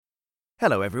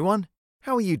Hello everyone,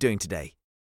 how are you doing today?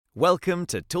 Welcome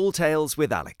to Tall Tales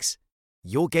with Alex,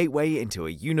 your gateway into a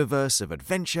universe of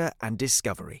adventure and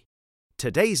discovery.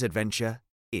 Today's adventure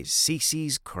is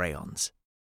Cece's Crayons.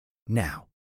 Now,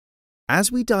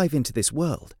 as we dive into this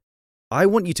world, I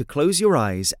want you to close your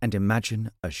eyes and imagine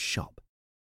a shop.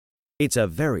 It's a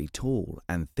very tall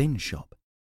and thin shop.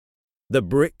 The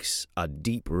bricks are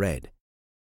deep red.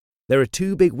 There are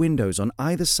two big windows on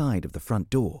either side of the front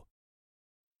door.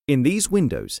 In these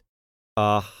windows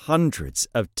are hundreds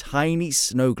of tiny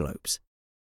snow globes.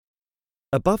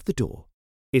 Above the door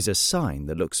is a sign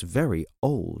that looks very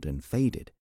old and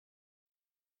faded.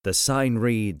 The sign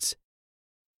reads,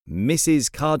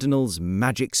 Mrs. Cardinal's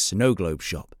Magic Snow Globe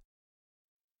Shop.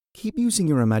 Keep using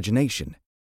your imagination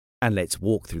and let's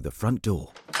walk through the front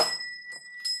door.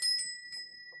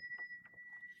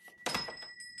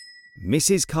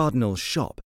 Mrs. Cardinal's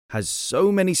shop has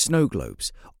so many snow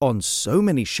globes on so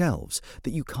many shelves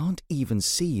that you can't even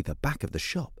see the back of the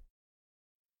shop.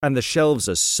 And the shelves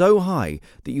are so high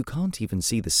that you can't even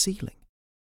see the ceiling.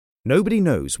 Nobody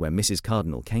knows where Mrs.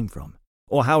 Cardinal came from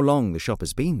or how long the shop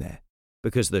has been there,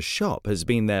 because the shop has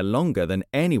been there longer than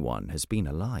anyone has been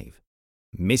alive.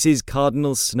 Mrs.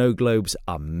 Cardinal's snow globes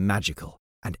are magical,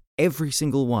 and every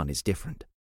single one is different.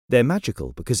 They're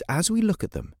magical because as we look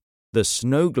at them, the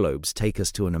snow globes take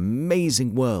us to an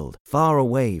amazing world far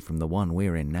away from the one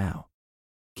we're in now.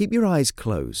 Keep your eyes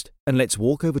closed and let's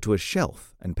walk over to a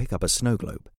shelf and pick up a snow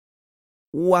globe.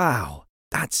 Wow,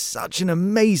 that's such an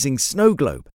amazing snow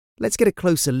globe. Let's get a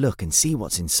closer look and see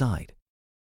what's inside.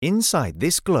 Inside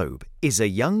this globe is a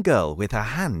young girl with her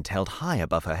hand held high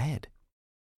above her head.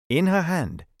 In her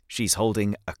hand, she's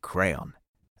holding a crayon.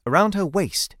 Around her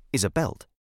waist is a belt,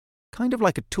 kind of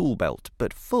like a tool belt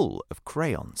but full of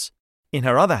crayons. In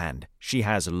her other hand, she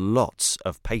has lots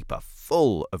of paper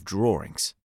full of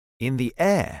drawings. In the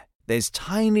air, there's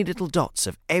tiny little dots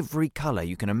of every colour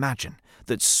you can imagine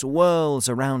that swirls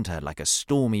around her like a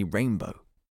stormy rainbow.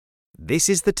 This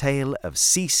is the tale of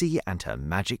Cece and her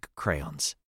magic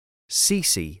crayons.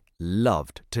 Cece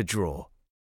loved to draw.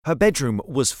 Her bedroom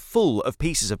was full of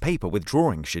pieces of paper with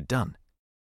drawings she'd done.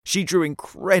 She drew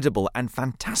incredible and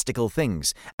fantastical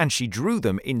things, and she drew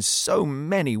them in so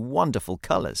many wonderful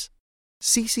colours.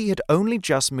 Cece had only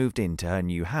just moved into her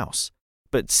new house,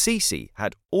 but Cece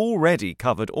had already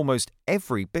covered almost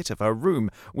every bit of her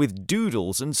room with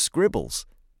doodles and scribbles.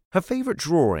 Her favourite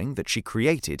drawing that she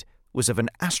created was of an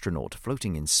astronaut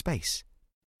floating in space.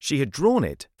 She had drawn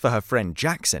it for her friend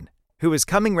Jackson, who was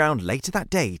coming round later that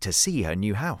day to see her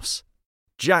new house.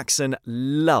 Jackson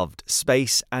loved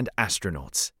space and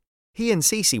astronauts. He and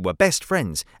Cece were best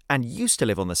friends and used to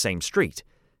live on the same street.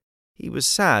 He was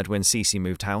sad when Cece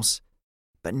moved house,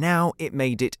 but now it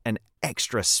made it an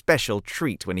extra special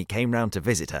treat when he came round to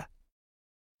visit her.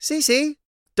 Cece,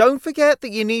 don't forget that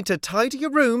you need to tidy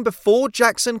your room before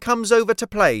Jackson comes over to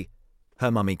play, her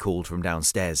mummy called from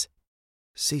downstairs.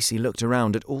 Cece looked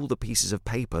around at all the pieces of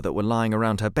paper that were lying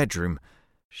around her bedroom.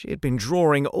 She had been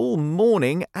drawing all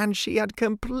morning and she had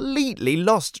completely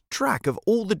lost track of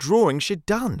all the drawings she'd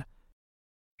done.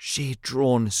 She'd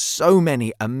drawn so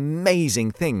many amazing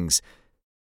things,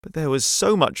 but there was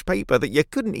so much paper that you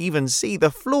couldn't even see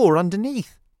the floor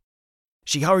underneath.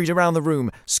 She hurried around the room,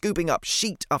 scooping up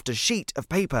sheet after sheet of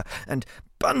paper and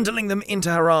bundling them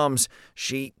into her arms.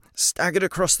 She staggered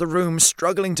across the room,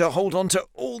 struggling to hold on to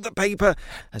all the paper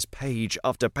as page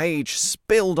after page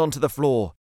spilled onto the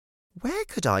floor. Where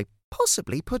could I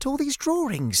possibly put all these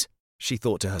drawings? She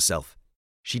thought to herself.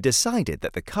 She decided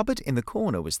that the cupboard in the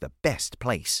corner was the best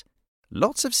place.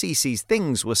 Lots of Cece's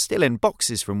things were still in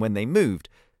boxes from when they moved,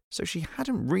 so she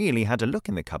hadn't really had a look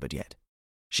in the cupboard yet.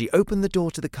 She opened the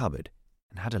door to the cupboard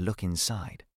and had a look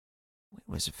inside. It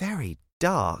was very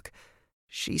dark.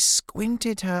 She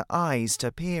squinted her eyes to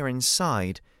peer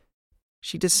inside.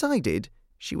 She decided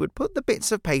she would put the bits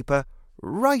of paper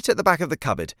right at the back of the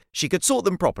cupboard. She could sort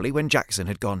them properly when Jackson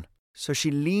had gone. So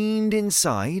she leaned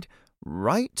inside,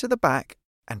 right to the back,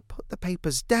 and put the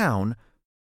papers down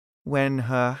when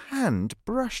her hand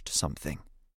brushed something.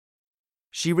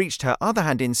 She reached her other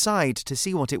hand inside to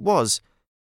see what it was.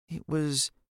 It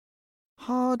was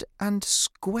hard and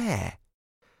square.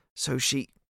 So she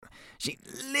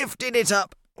lifted it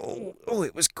up. Oh,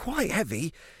 it was quite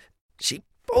heavy. She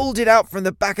pulled it out from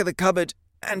the back of the cupboard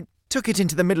and took it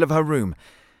into the middle of her room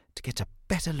to get a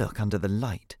better look under the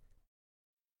light.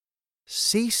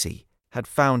 Cece had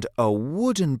found a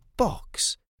wooden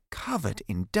box covered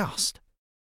in dust.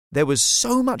 There was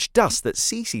so much dust that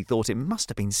Cece thought it must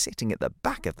have been sitting at the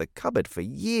back of the cupboard for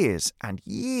years and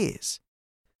years.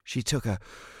 She took a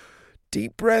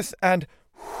deep breath and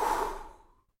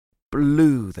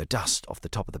blew the dust off the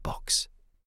top of the box.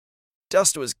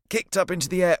 Dust was kicked up into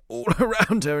the air all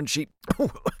around her, and she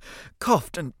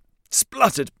coughed and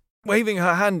spluttered, waving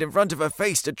her hand in front of her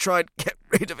face to try and get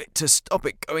rid of it to stop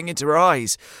it going into her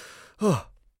eyes.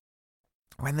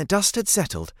 When the dust had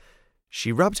settled,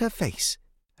 she rubbed her face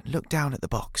and looked down at the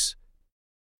box.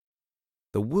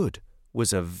 The wood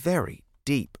was a very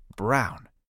deep brown.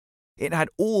 It had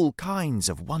all kinds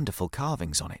of wonderful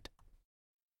carvings on it.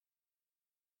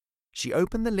 She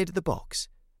opened the lid of the box,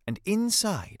 and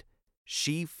inside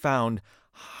she found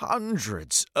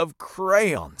hundreds of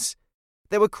crayons.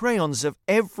 There were crayons of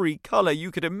every colour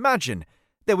you could imagine.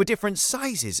 There were different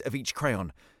sizes of each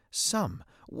crayon. Some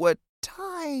were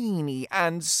tiny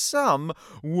and some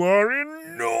were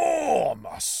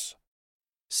enormous.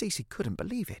 Cece couldn't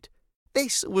believe it.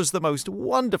 This was the most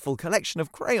wonderful collection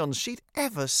of crayons she'd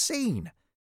ever seen.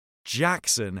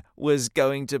 Jackson was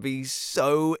going to be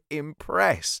so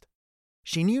impressed.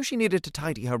 She knew she needed to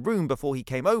tidy her room before he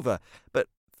came over, but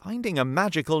finding a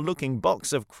magical-looking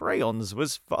box of crayons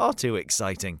was far too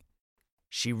exciting.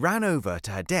 She ran over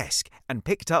to her desk and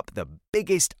picked up the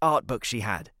biggest art book she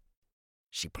had.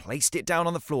 She placed it down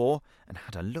on the floor and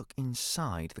had a look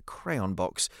inside the crayon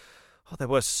box. There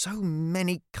were so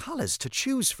many colours to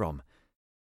choose from.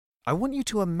 I want you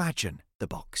to imagine the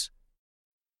box.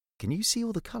 Can you see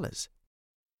all the colours?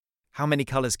 How many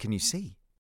colours can you see?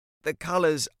 The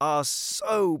colours are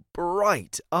so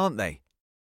bright, aren't they?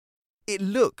 It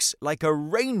looks like a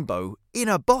rainbow in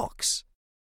a box.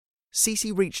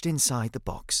 Cece reached inside the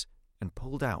box and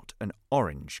pulled out an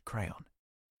orange crayon.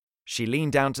 She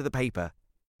leaned down to the paper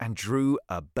and drew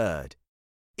a bird.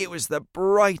 It was the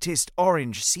brightest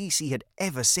orange Cece had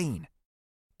ever seen.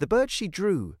 The bird she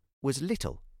drew was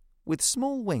little, with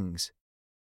small wings,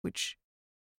 which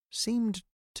seemed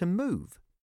to move.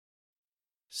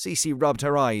 Cece rubbed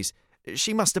her eyes.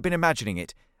 She must have been imagining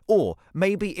it, or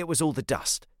maybe it was all the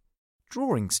dust.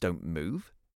 Drawings don't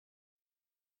move.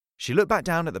 She looked back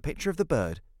down at the picture of the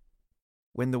bird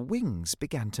when the wings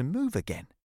began to move again.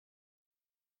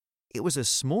 It was a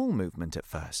small movement at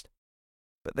first,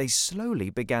 but they slowly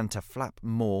began to flap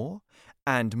more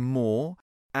and more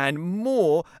and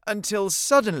more until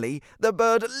suddenly the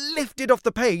bird lifted off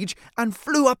the page and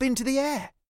flew up into the air.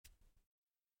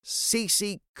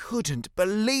 Cece couldn't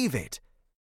believe it.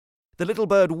 The little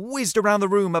bird whizzed around the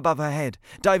room above her head,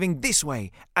 diving this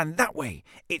way and that way.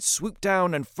 It swooped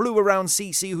down and flew around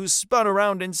Cece, who spun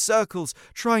around in circles,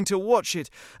 trying to watch it,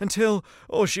 until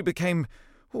she became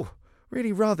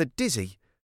really rather dizzy.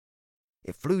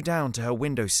 It flew down to her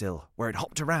windowsill, where it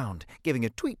hopped around, giving a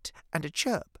tweet and a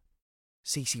chirp.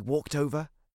 Cece walked over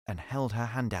and held her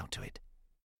hand out to it.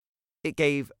 It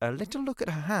gave a little look at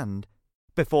her hand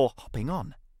before hopping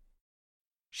on.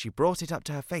 She brought it up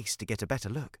to her face to get a better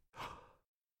look.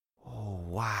 Oh,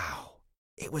 wow!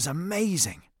 It was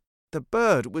amazing! The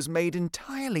bird was made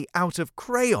entirely out of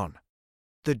crayon.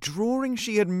 The drawing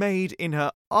she had made in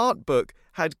her art book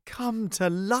had come to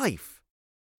life.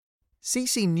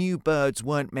 Cece knew birds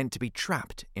weren't meant to be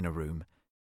trapped in a room,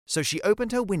 so she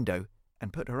opened her window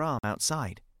and put her arm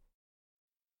outside.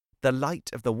 The light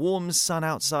of the warm sun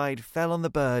outside fell on the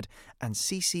bird, and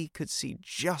Cece could see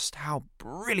just how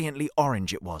brilliantly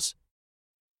orange it was.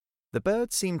 The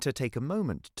bird seemed to take a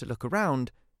moment to look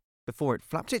around before it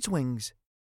flapped its wings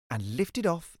and lifted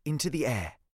off into the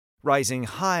air, rising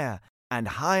higher and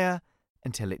higher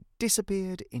until it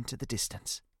disappeared into the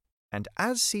distance. And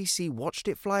as Cece watched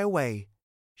it fly away,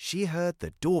 she heard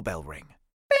the doorbell ring.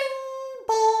 Bing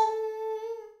bong!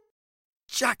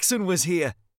 Jackson was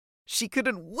here! She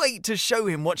couldn't wait to show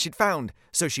him what she'd found,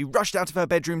 so she rushed out of her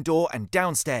bedroom door and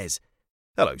downstairs.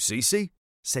 "Hello, Cece,"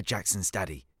 said Jackson's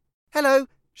daddy. "Hello,"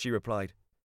 she replied.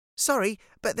 "Sorry,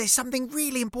 but there's something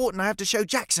really important I have to show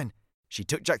Jackson." She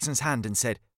took Jackson's hand and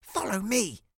said, "Follow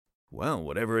me." "Well,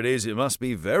 whatever it is, it must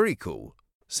be very cool,"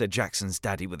 said Jackson's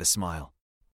daddy with a smile.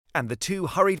 And the two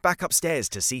hurried back upstairs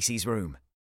to Cece's room.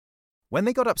 When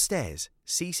they got upstairs,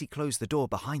 Cece closed the door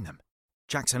behind them.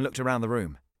 Jackson looked around the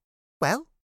room. "Well,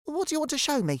 what do you want to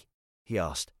show me?" he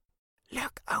asked.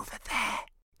 "Look over there,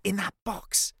 in that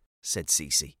box," said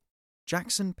Cece.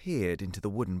 Jackson peered into the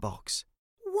wooden box.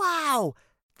 "Wow!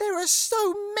 There are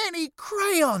so many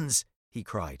crayons!" he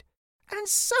cried. "And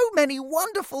so many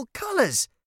wonderful colours!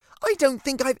 I don't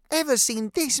think I've ever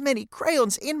seen this many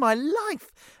crayons in my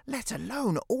life, let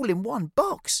alone all in one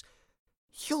box.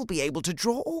 You'll be able to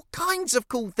draw all kinds of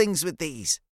cool things with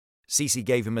these." Cece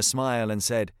gave him a smile and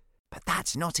said, "But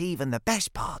that's not even the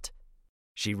best part."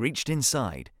 She reached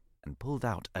inside and pulled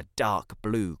out a dark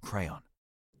blue crayon.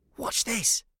 "Watch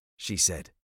this," she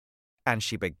said. And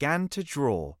she began to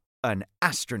draw an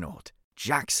astronaut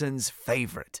Jackson's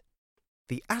favourite.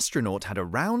 The astronaut had a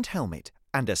round helmet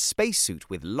and a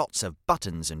spacesuit with lots of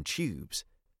buttons and tubes.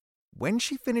 When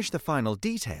she finished the final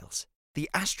details, the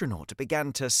astronaut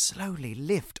began to slowly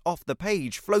lift off the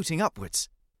page, floating upwards.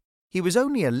 He was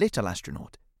only a little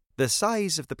astronaut, the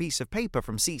size of the piece of paper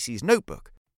from Cece's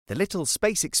notebook. The little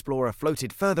space explorer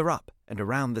floated further up and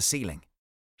around the ceiling.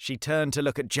 She turned to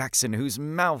look at Jackson, whose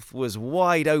mouth was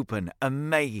wide open,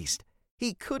 amazed.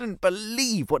 He couldn't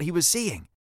believe what he was seeing.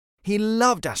 He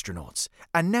loved astronauts,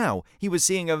 and now he was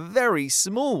seeing a very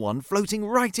small one floating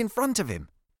right in front of him.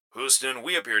 Houston,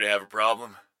 we appear to have a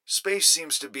problem. Space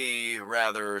seems to be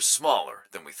rather smaller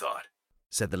than we thought,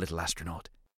 said the little astronaut.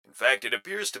 In fact, it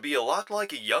appears to be a lot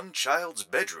like a young child's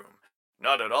bedroom,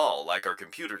 not at all like our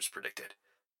computers predicted.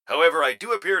 However, I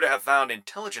do appear to have found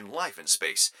intelligent life in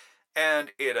space,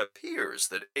 and it appears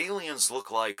that aliens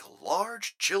look like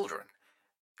large children.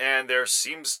 And there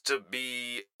seems to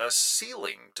be a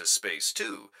ceiling to space,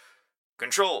 too.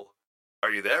 Control. Are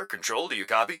you there? Control, do you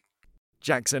copy?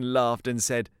 Jackson laughed and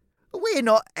said, "We're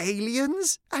not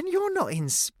aliens, and you're not in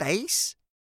space."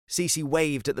 Cece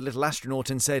waved at the little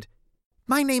astronaut and said,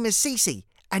 "My name is Cece,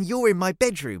 and you're in my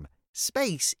bedroom.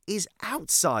 Space is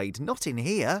outside, not in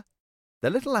here." The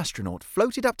little astronaut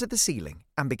floated up to the ceiling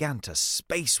and began to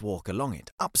spacewalk along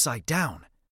it, upside down.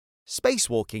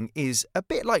 Spacewalking is a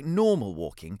bit like normal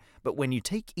walking, but when you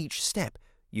take each step,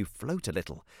 you float a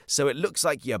little, so it looks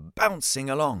like you're bouncing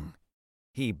along.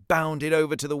 He bounded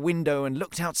over to the window and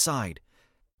looked outside.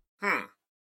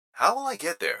 How will I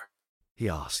get there? He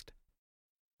asked.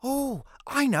 "Oh,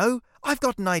 I know. I've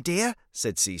got an idea,"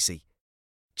 said Cece.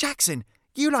 "Jackson,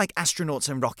 you like astronauts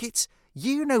and rockets.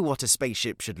 You know what a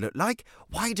spaceship should look like.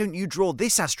 Why don't you draw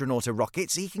this astronaut a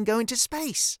rocket so he can go into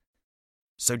space?"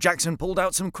 So Jackson pulled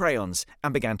out some crayons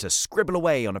and began to scribble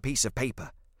away on a piece of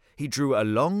paper. He drew a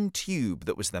long tube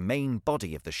that was the main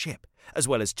body of the ship, as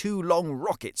well as 2 long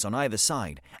rockets on either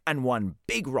side and 1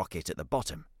 big rocket at the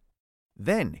bottom.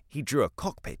 Then he drew a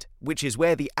cockpit, which is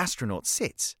where the astronaut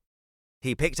sits.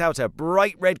 He picked out a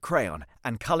bright red crayon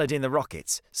and coloured in the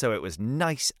rockets so it was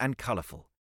nice and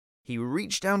colourful. He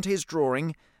reached down to his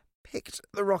drawing, picked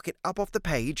the rocket up off the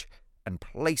page, and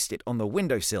placed it on the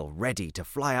windowsill ready to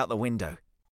fly out the window.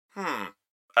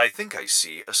 I think I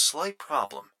see a slight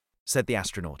problem, said the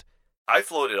astronaut. I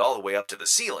floated all the way up to the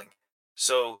ceiling.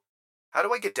 So, how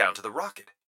do I get down to the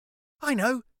rocket? "I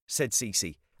know," said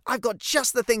Cece. "I've got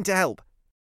just the thing to help."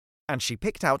 And she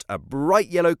picked out a bright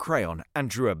yellow crayon and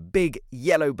drew a big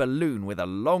yellow balloon with a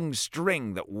long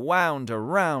string that wound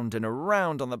around and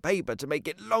around on the paper to make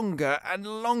it longer and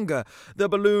longer. The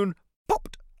balloon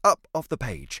popped up off the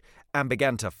page and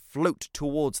began to float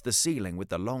towards the ceiling with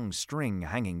the long string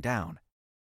hanging down.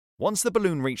 Once the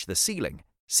balloon reached the ceiling,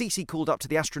 Cece called up to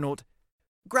the astronaut,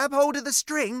 "Grab hold of the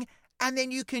string, and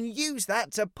then you can use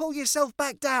that to pull yourself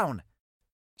back down."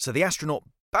 So the astronaut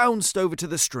bounced over to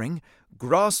the string,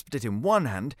 grasped it in one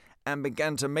hand, and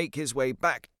began to make his way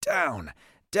back down,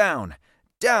 down,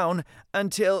 down,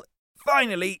 until,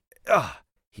 finally,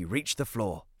 he reached the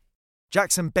floor.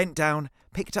 Jackson bent down,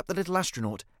 picked up the little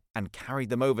astronaut, and carried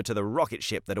them over to the rocket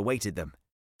ship that awaited them.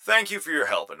 "Thank you for your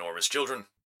help, enormous children,"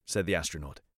 said the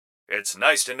astronaut. "It's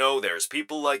nice to know there's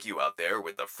people like you out there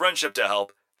with the friendship to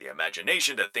help, the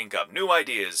imagination to think up new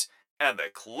ideas, and the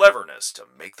cleverness to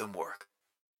make them work.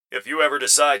 If you ever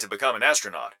decide to become an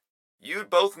astronaut, you'd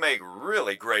both make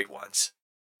really great ones."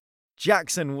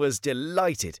 Jackson was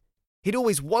delighted. He'd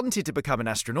always wanted to become an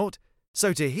astronaut,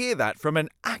 so to hear that from an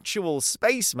actual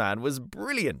spaceman was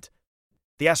brilliant.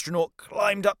 The astronaut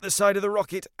climbed up the side of the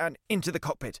rocket and into the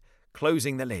cockpit,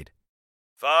 closing the lid.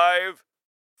 5,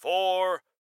 4,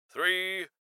 3,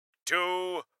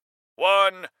 2,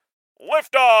 1,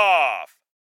 liftoff!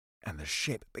 And the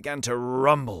ship began to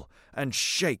rumble and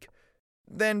shake.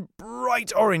 Then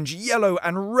bright orange, yellow,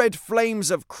 and red flames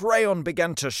of crayon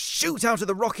began to shoot out of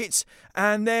the rockets,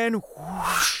 and then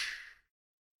whoosh!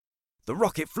 The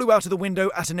rocket flew out of the window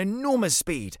at an enormous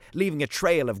speed, leaving a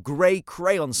trail of grey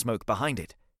crayon smoke behind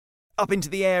it. Up into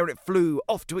the air it flew,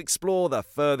 off to explore the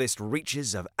furthest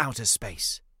reaches of outer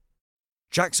space.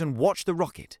 Jackson watched the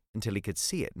rocket until he could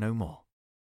see it no more.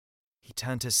 He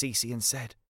turned to Cece and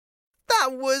said,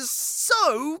 "That was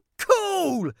so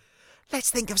cool!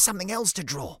 Let's think of something else to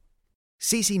draw."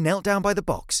 Cece knelt down by the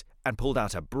box and pulled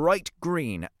out a bright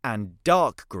green and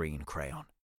dark green crayon.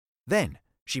 Then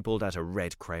she pulled out a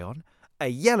red crayon, a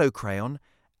yellow crayon,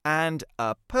 and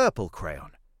a purple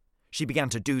crayon. She began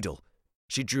to doodle.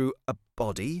 She drew a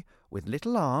body with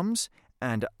little arms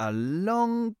and a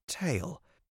long tail,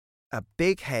 a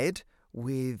big head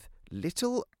with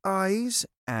little eyes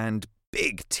and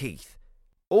big teeth.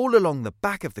 all along the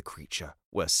back of the creature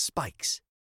were spikes.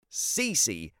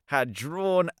 Cece had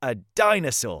drawn a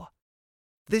dinosaur.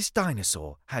 This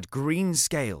dinosaur had green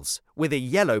scales with a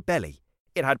yellow belly.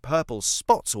 It had purple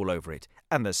spots all over it,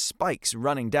 and the spikes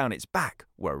running down its back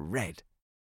were red.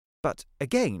 But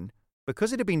again,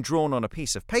 because it had been drawn on a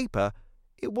piece of paper,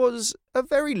 it was a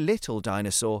very little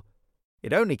dinosaur.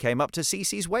 It only came up to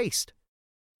Cece's waist.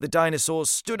 The dinosaur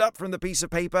stood up from the piece of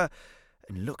paper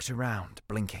and looked around,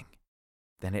 blinking.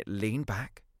 Then it leaned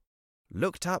back,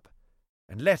 looked up,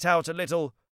 and let out a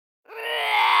little...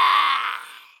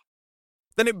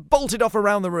 Then it bolted off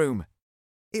around the room.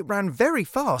 It ran very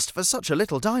fast for such a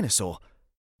little dinosaur.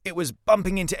 It was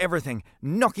bumping into everything,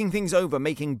 knocking things over,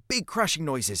 making big crashing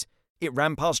noises. It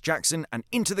ran past Jackson and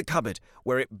into the cupboard,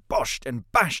 where it boshed and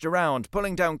bashed around,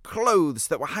 pulling down clothes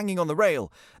that were hanging on the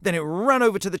rail. Then it ran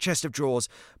over to the chest of drawers,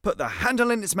 put the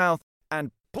handle in its mouth,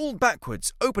 and pulled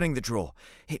backwards, opening the drawer.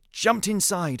 It jumped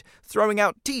inside, throwing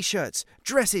out t-shirts,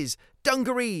 dresses,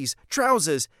 dungarees,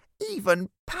 trousers, even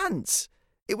pants.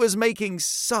 It was making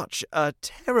such a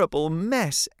terrible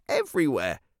mess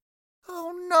everywhere.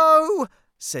 "Oh no,"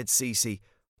 said Cece.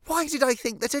 "Why did I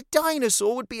think that a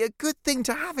dinosaur would be a good thing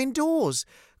to have indoors?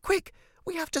 Quick,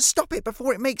 we have to stop it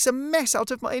before it makes a mess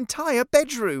out of my entire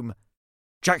bedroom."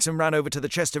 Jackson ran over to the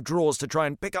chest of drawers to try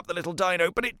and pick up the little dino,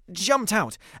 but it jumped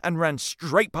out and ran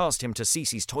straight past him to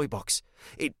Cece's toy box.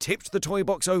 It tipped the toy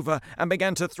box over and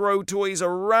began to throw toys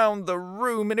around the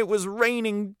room, and it was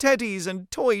raining teddies and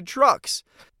toy trucks.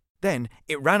 Then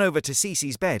it ran over to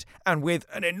Cece's bed, and with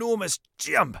an enormous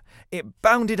jump, it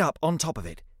bounded up on top of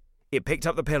it. It picked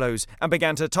up the pillows and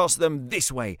began to toss them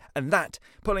this way and that,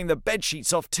 pulling the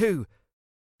bedsheets off too.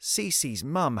 Cece's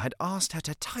mum had asked her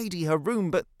to tidy her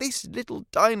room, but this little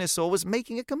dinosaur was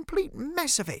making a complete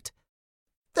mess of it.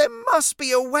 "There must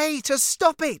be a way to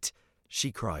stop it,"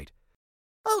 she cried.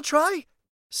 "I'll try,"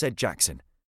 said Jackson.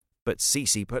 But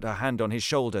Cece put her hand on his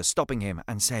shoulder, stopping him,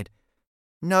 and said,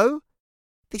 "No,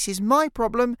 this is my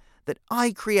problem that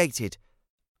I created.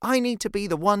 I need to be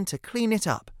the one to clean it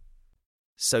up."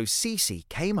 So Cece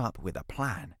came up with a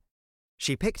plan.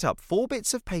 She picked up 4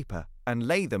 bits of paper and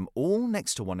laid them all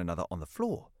next to one another on the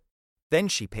floor. Then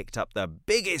she picked up the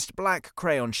biggest black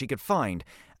crayon she could find,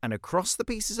 and across the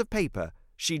pieces of paper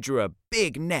she drew a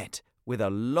big net with a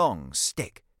long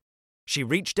stick. She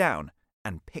reached down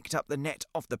and picked up the net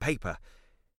off the paper.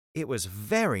 It was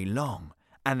very long,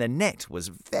 and the net was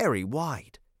very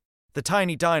wide. The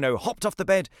tiny dino hopped off the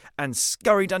bed and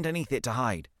scurried underneath it to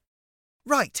hide.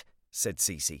 "Right," said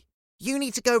Cece. "You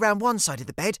need to go round one side of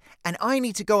the bed, and I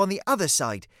need to go on the other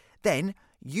side. Then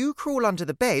you crawl under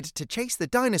the bed to chase the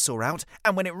dinosaur out,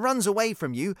 and when it runs away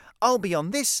from you, I'll be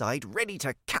on this side ready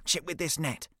to catch it with this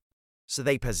net." So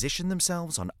they positioned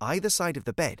themselves on either side of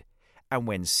the bed, and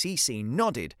when Cece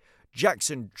nodded,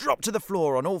 Jackson dropped to the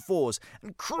floor on all fours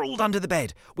and crawled under the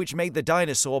bed, which made the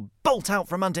dinosaur bolt out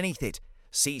from underneath it.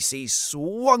 Cece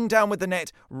swung down with the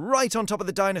net right on top of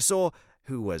the dinosaur,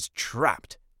 who was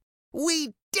trapped.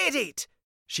 "We did it!"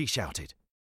 she shouted.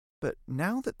 But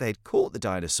now that they'd caught the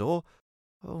dinosaur,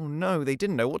 oh no, they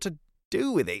didn't know what to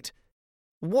do with it.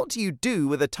 What do you do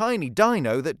with a tiny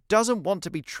dino that doesn't want to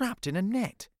be trapped in a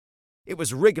net? It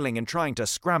was wriggling and trying to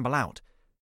scramble out.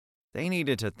 They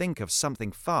needed to think of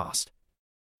something fast.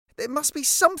 "There must be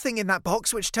something in that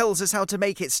box which tells us how to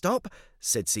make it stop,"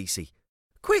 said Cece.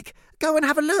 "Quick, go and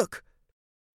have a look."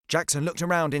 Jackson looked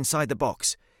around inside the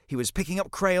box. He was picking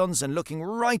up crayons and looking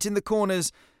right in the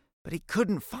corners, but he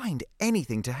couldn't find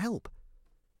anything to help.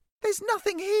 "There's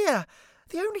nothing here.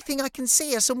 The only thing I can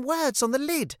see are some words on the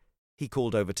lid," he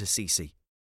called over to Cece.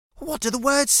 "What do the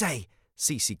words say?"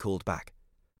 Cece called back.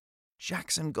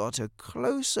 Jackson got a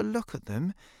closer look at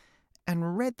them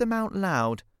and read them out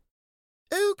loud.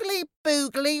 "Oogly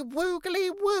boogly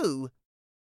woogly woo."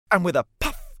 And with a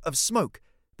puff of smoke,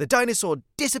 the dinosaur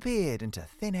disappeared into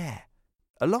thin air,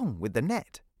 along with the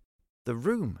net. The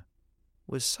room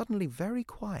was suddenly very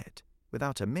quiet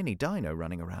without a mini dino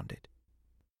running around it.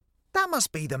 "That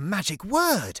must be the magic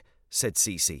word," said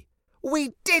Cece.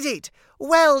 "We did it!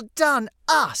 Well done,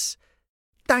 us!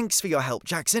 Thanks for your help,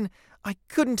 Jackson. I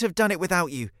couldn't have done it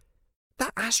without you.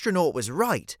 That astronaut was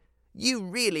right. You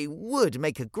really would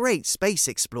make a great space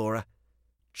explorer."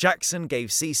 Jackson gave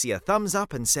Cece a thumbs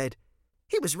up and said,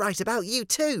 "He was right about you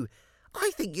too.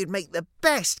 I think you'd make the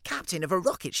best captain of a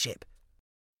rocket ship."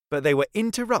 But they were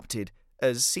interrupted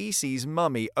as Cece's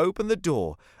mummy opened the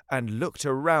door and looked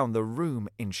around the room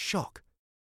in shock.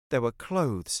 There were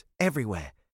clothes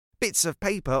everywhere, bits of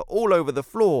paper all over the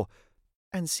floor,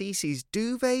 and Cece's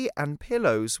duvet and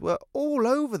pillows were all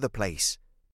over the place.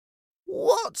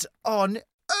 "What on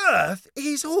earth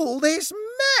is all this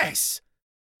mess?"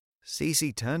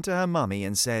 Cece turned to her mummy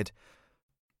and said,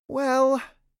 "Well,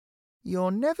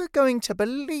 you're never going to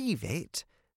believe it,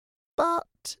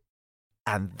 but..."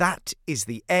 And that is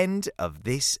the end of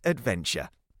this adventure.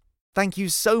 Thank you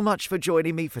so much for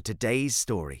joining me for today's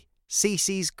story,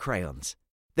 Cece's Crayons.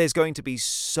 There's going to be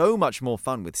so much more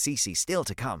fun with Cece still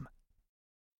to come.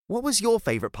 What was your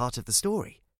favourite part of the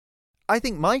story? I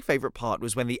think my favourite part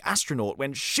was when the astronaut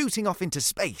went shooting off into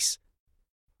space.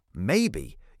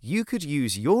 Maybe you could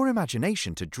use your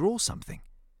imagination to draw something.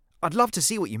 I'd love to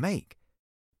see what you make.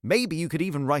 Maybe you could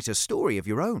even write a story of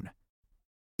your own.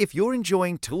 If you're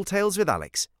enjoying Tall Tales with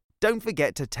Alex, don't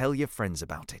forget to tell your friends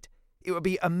about it. It would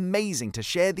be amazing to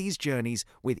share these journeys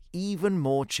with even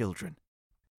more children.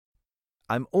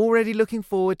 I'm already looking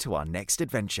forward to our next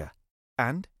adventure.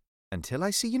 And until I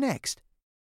see you next,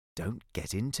 don't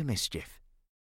get into mischief.